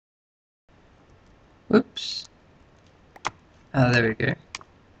Whoops. Ah, there we go.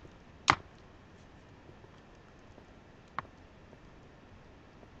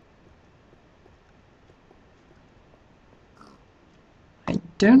 I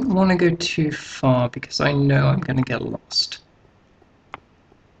don't want to go too far because I know I'm going to get lost.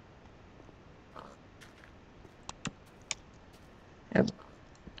 Yep.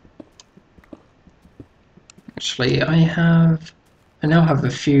 Actually, I now have a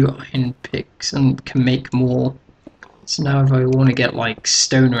few iron picks and can make more. So now if I want to get like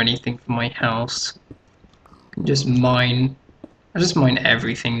stone or anything for my house, I can just mine. I just mine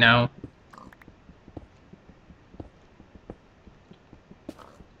everything now.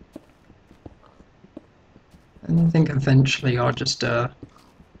 And I think eventually I'll just to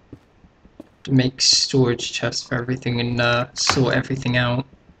make storage chests for everything and sort everything out.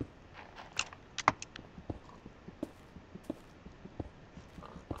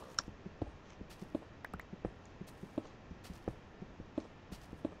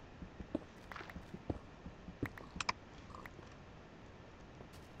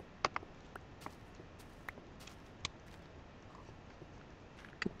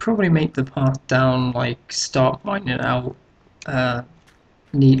 Could probably make the path down, like start mining it out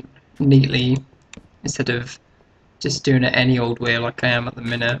neatly instead of just doing it any old way like I am at the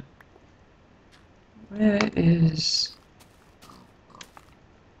minute. Where is...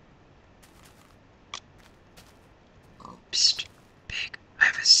 Psst, Pig, I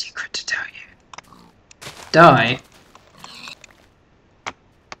have a secret to tell you. Die!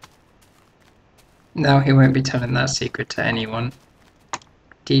 No, he won't be telling that secret to anyone.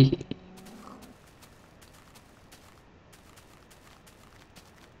 Tee.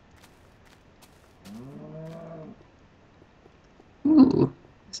 Ooh,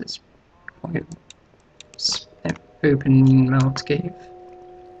 this is quite open mouth cave.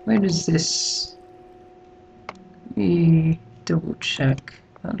 Where does this... Let me double check.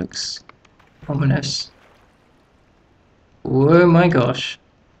 That looks ominous. Oh my gosh.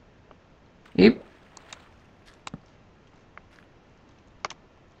 Yep.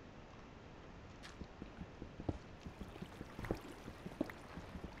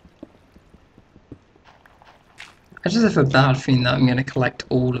 I just have a bad feeling that I'm going to collect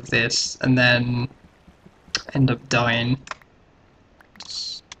all of this and then end up dying.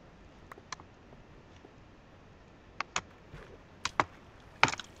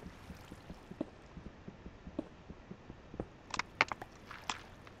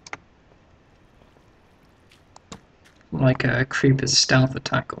 Like a creeper's stealth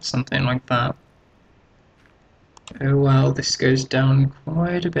attack or something like that. Oh wow, this goes down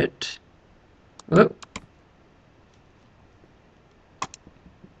quite a bit. Whoop.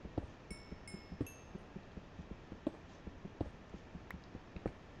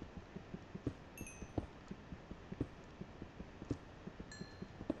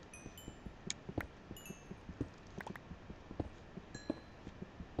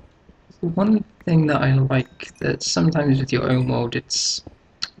 One thing that I like that sometimes with your own world it's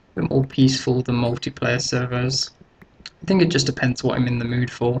a bit more peaceful than multiplayer servers. I think it just depends what I'm in the mood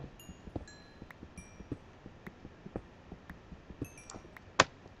for.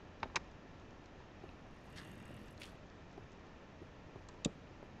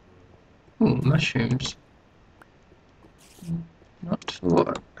 Ooh, mushrooms. Not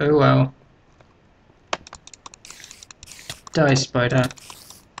for... Oh wow. Die, spider.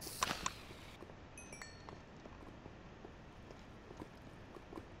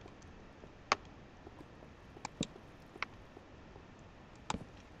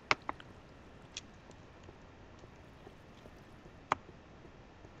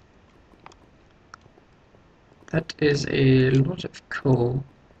 That is a lot of coal.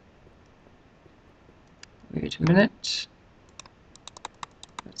 Wait a minute.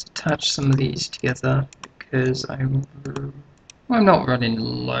 Let's attach some of these together because I'm not running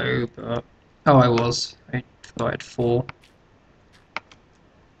low, but oh, I was. I forgot I had 4.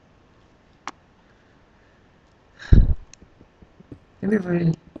 Maybe if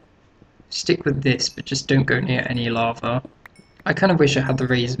I stick with this, but just don't go near any lava. I kind of wish I had the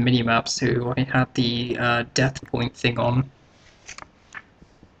raised minimap so I had the death point thing on.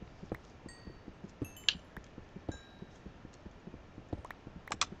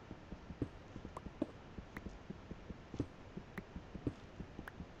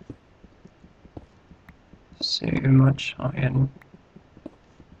 So much iron.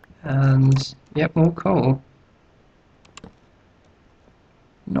 And, yep, more coal.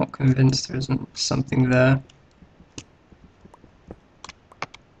 Not convinced there isn't something there.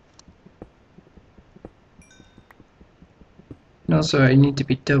 No, Also, I need to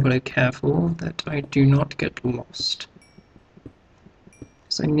be doubly careful that I do not get lost.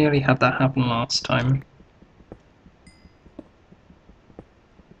 Because I nearly had that happen last time.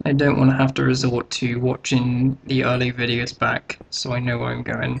 I don't want to have to resort to watching the early videos back, so I know where I'm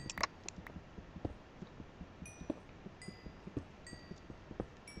going.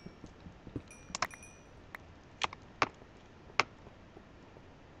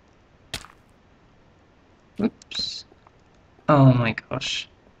 Oops. Oh my gosh.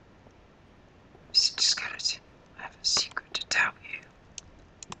 Skeleton, I have a secret to tell you.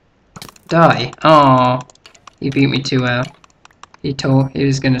 Die. Oh, he beat me to he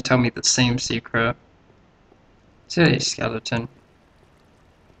was gonna tell me the same secret. Silly skeleton.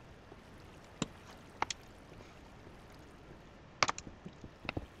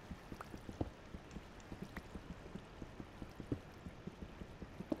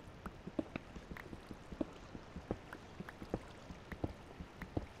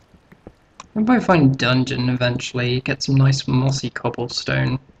 I'll probably find dungeon eventually, get some nice mossy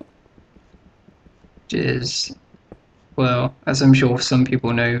cobblestone. Which is, well, as I'm sure some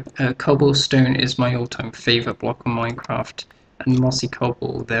people know, cobblestone is my all-time favourite block in Minecraft, and mossy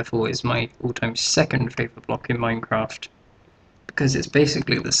cobble therefore is my all-time second favourite block in Minecraft, because it's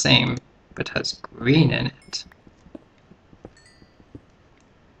basically the same, but has green in it.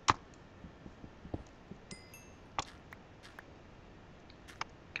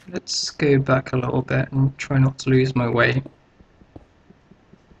 Let's go back a little bit and try not to lose my way.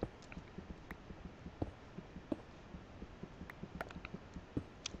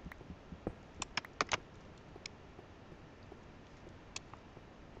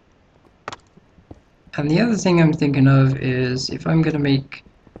 And the other thing I'm thinking of is if I'm going to make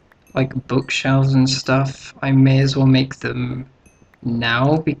like bookshelves and stuff, I may as well make them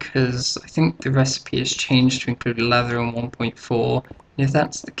now, because I think the recipe has changed to include leather in 1.4. And if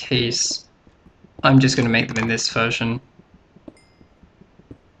that's the case, I'm just going to make them in this version.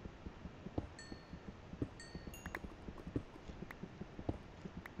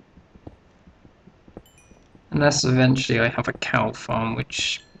 Unless eventually I have a cow farm,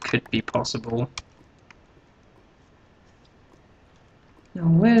 which could be possible. Now,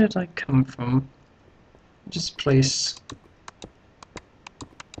 where did I come from? Just place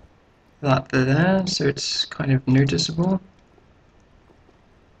that there, so it's kind of noticeable.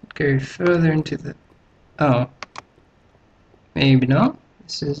 Go further into the... oh. Maybe not.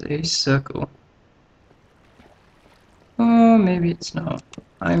 This is a circle. Oh, maybe it's not.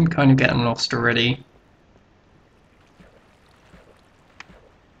 I'm kind of getting lost already.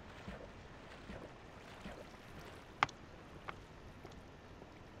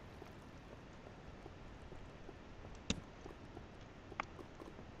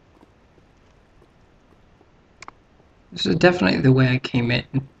 This is definitely the way I came in,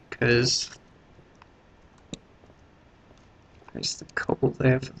 because there's the cobble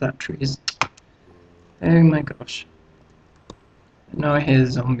there for that trees. Oh my gosh. Now I hear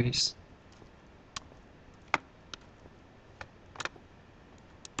zombies.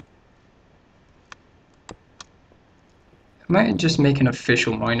 I might just make an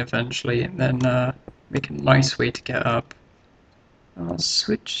official mine eventually, and then make a nice way to get up. I'll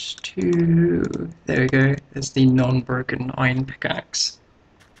switch to... there we go, there's the non-broken iron pickaxe.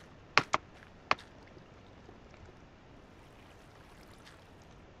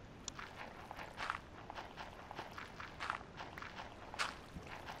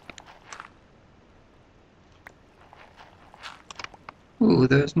 Ooh,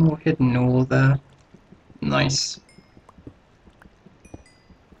 there's more hidden ore there. Nice.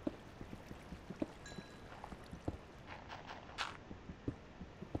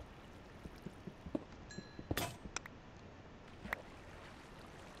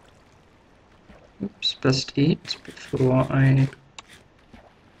 Oops, best eat before I...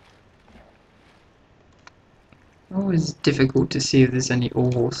 always difficult to see if there's any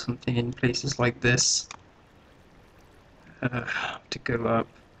ore or something in places like this. To go up.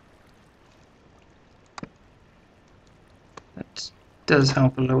 That does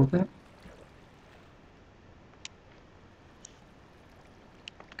help a little bit.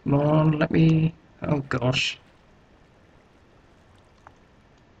 Come on, let me... oh gosh.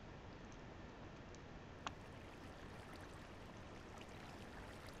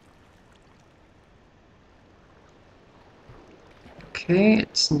 Okay,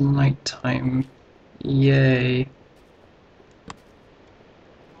 it's nighttime. Yay.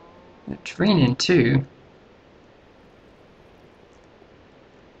 It's raining too.